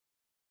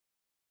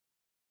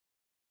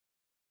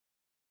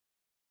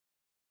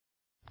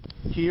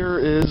Here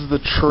is the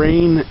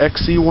Trane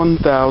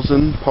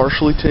XE1000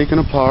 partially taken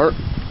apart.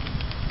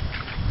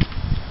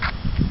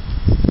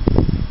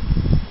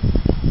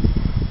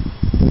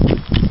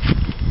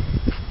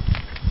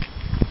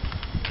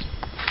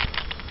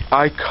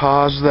 I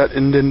caused that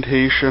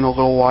indentation a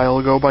little while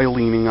ago by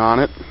leaning on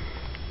it.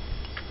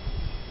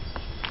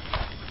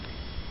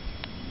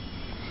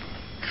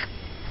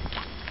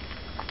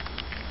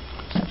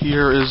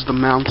 Here is the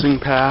mounting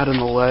pad and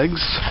the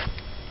legs.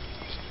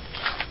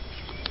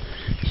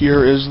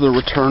 Here is the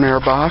return air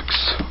box.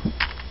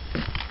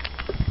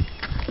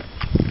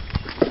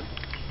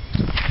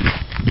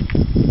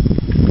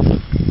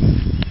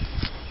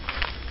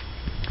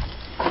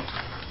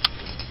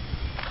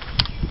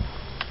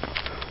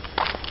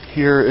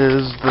 Here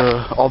is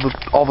all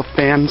the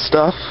fan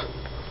stuff.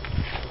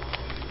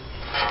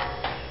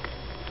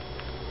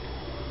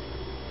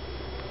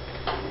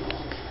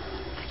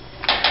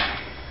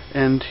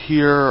 And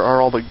here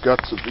are all the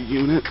guts of the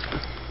unit.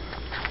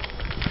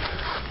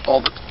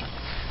 All the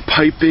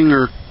piping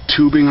or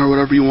tubing or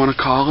whatever you want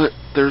to call it.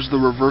 There's the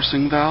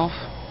reversing valve.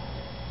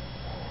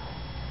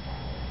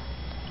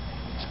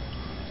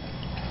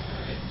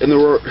 And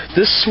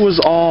this was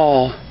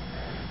all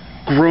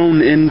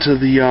grown into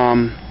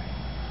the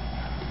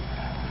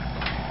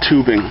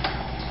tubing.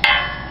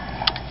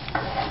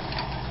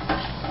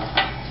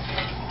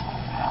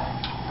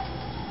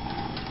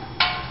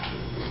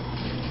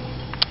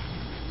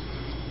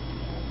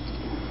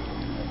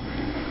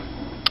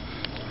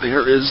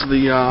 There is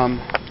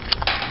the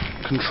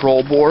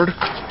control board.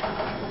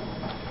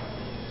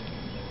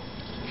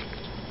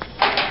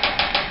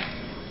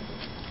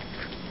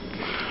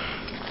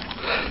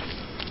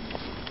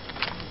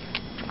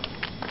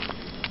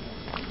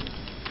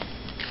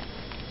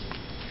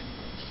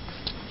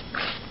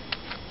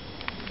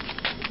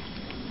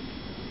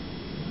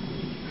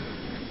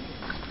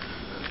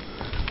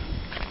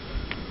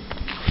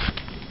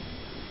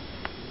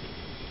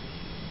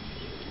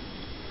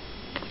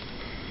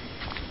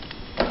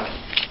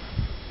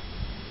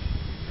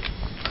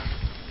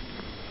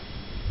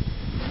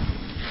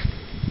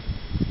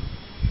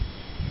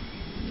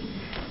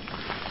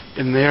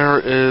 And there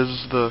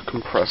is the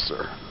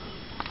compressor.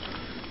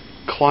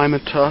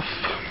 Climate Tough.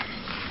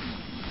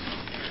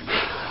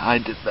 I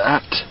did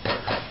that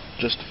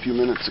just a few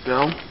minutes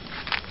ago.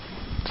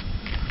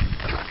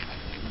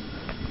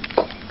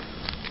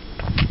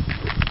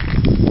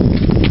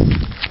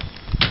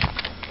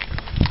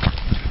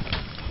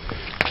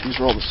 These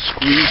are all the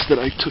screws that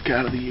I took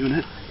out of the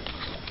unit.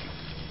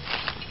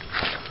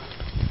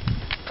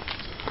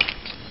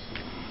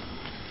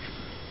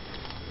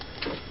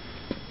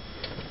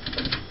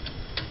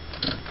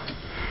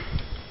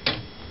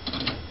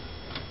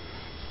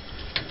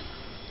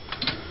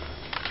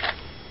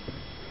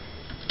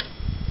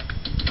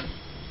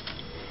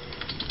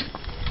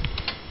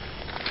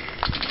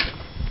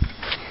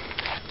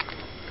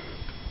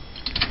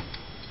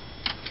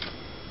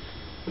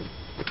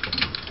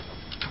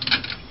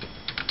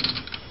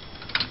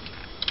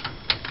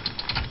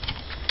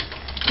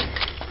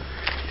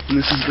 And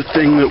this is the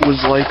thing that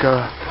was like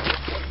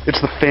it's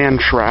the fan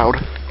shroud.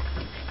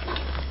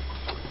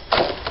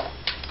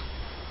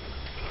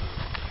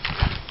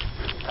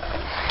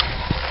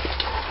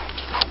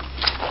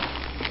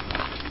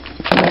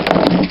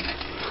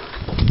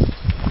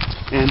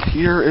 And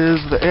here is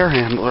the air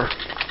handler.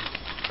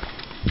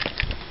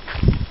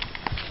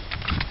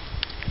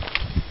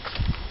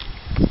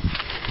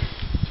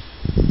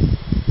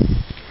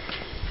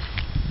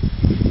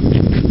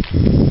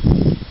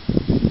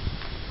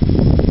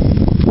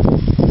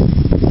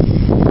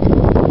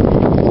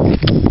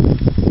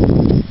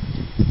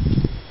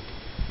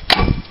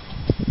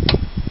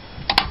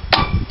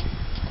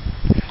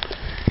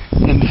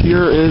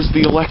 Here is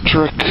the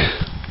electric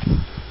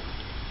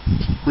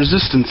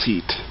resistance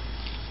heat.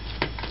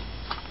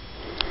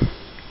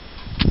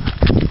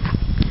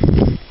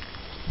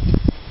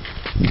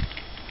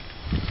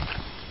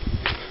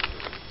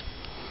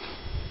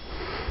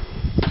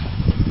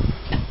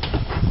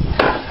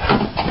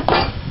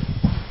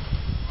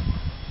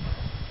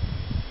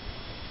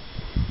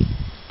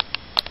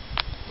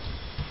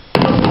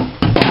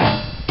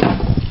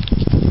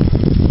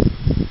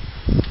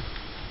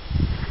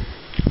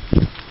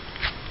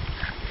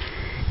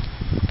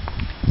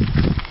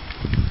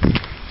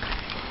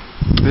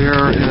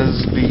 There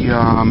is the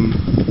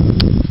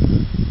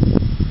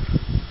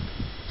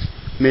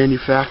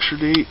manufacture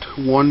date,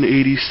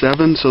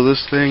 187, so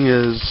this thing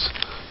is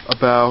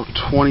about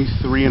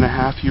 23 and a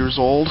half years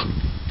old.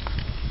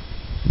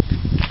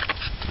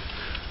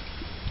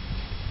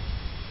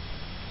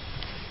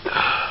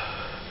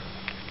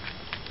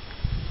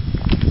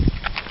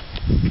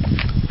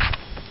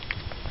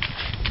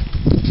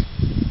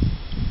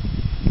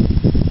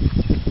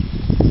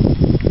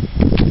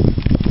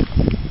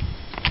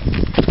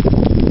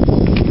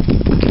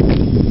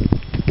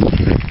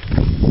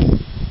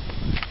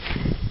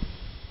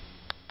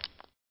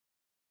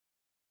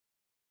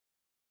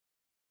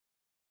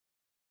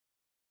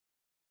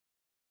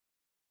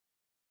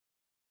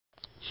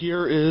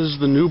 Here is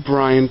the new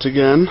Bryant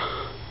again.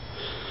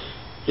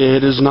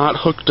 It is not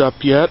hooked up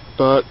yet,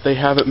 but they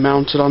have it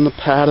mounted on the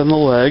pad and the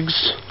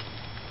legs.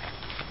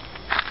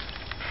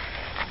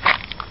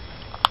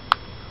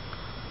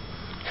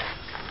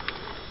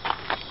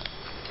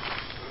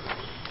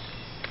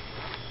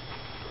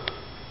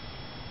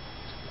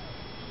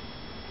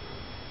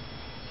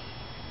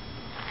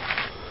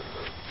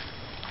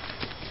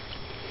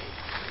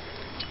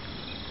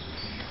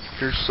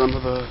 Here's some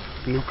of the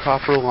new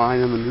copper line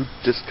and the new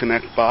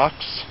disconnect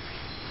box.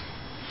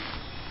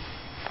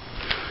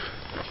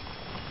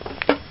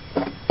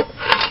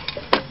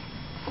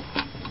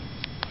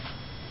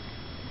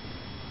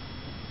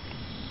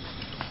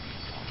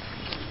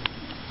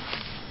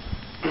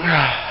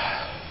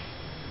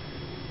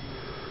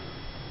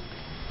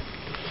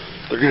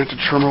 They're going to have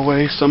to trim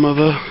away some of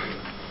the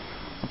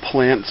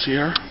plants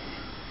here.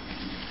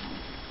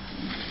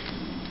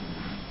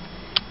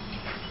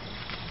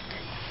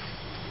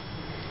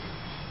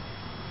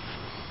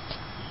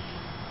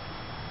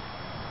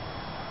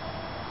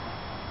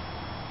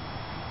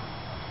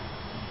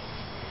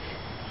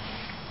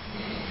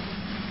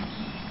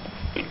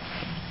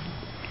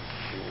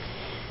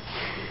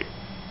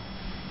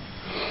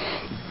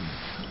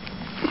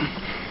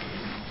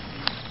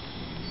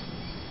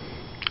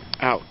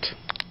 Out.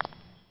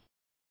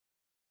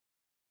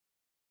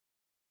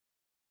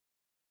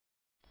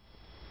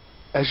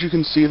 As you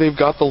can see, they've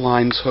got the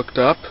lines hooked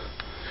up.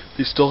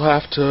 They still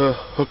have to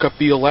hook up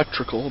the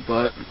electrical,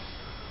 but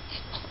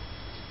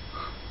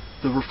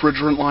the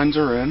refrigerant lines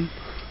are in.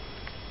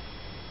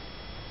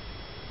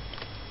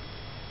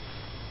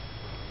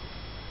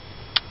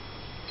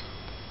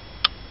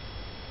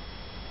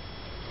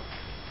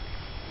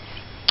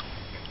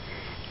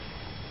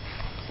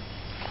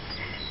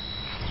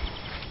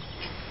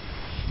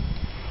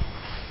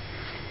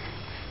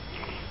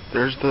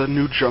 There's the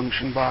new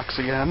junction box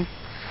again.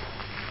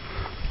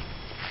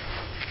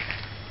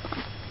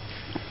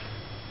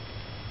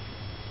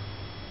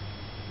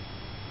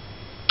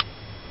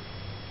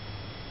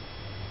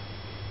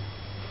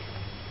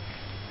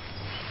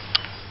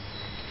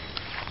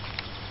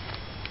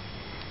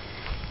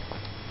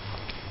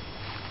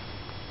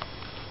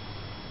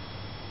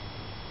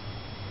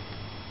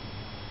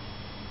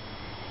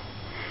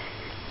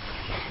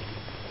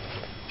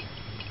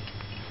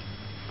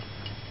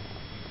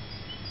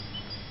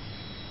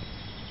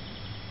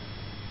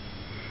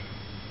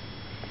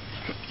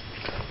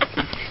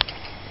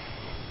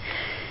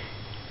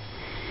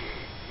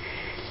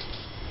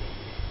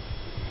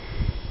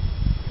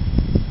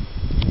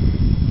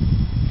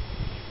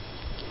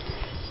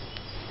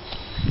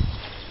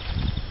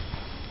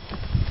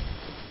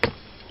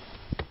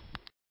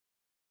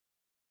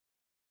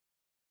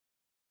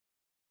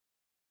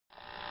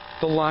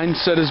 The line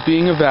set is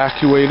being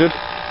evacuated.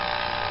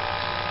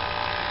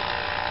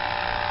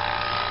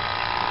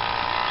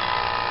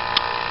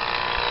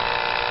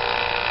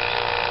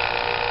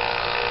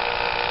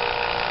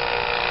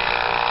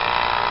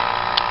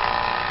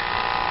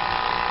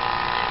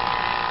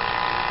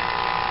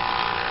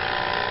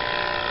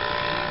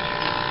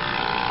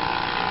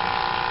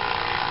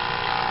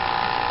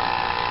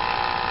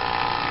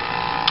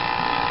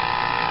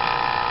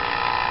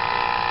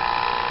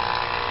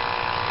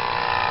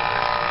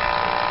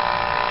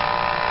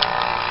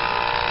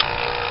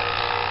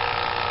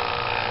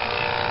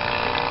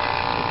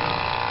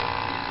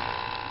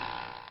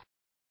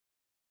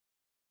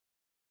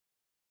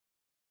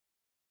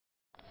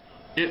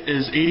 It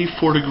is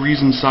 84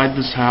 degrees inside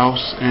this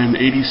house and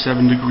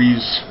 87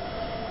 degrees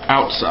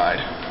outside.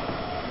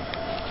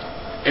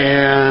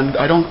 And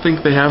I don't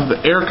think they have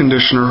the air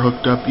conditioner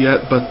hooked up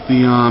yet, but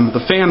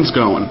the fan's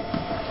going.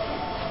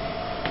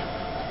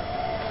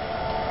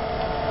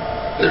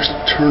 There's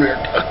the turn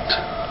air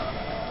duct.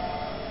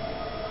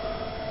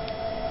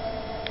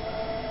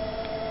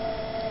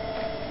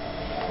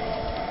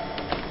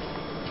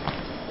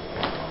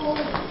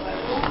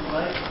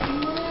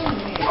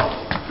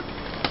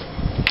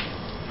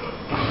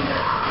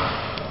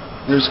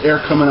 There's air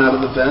coming out of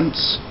the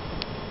vents.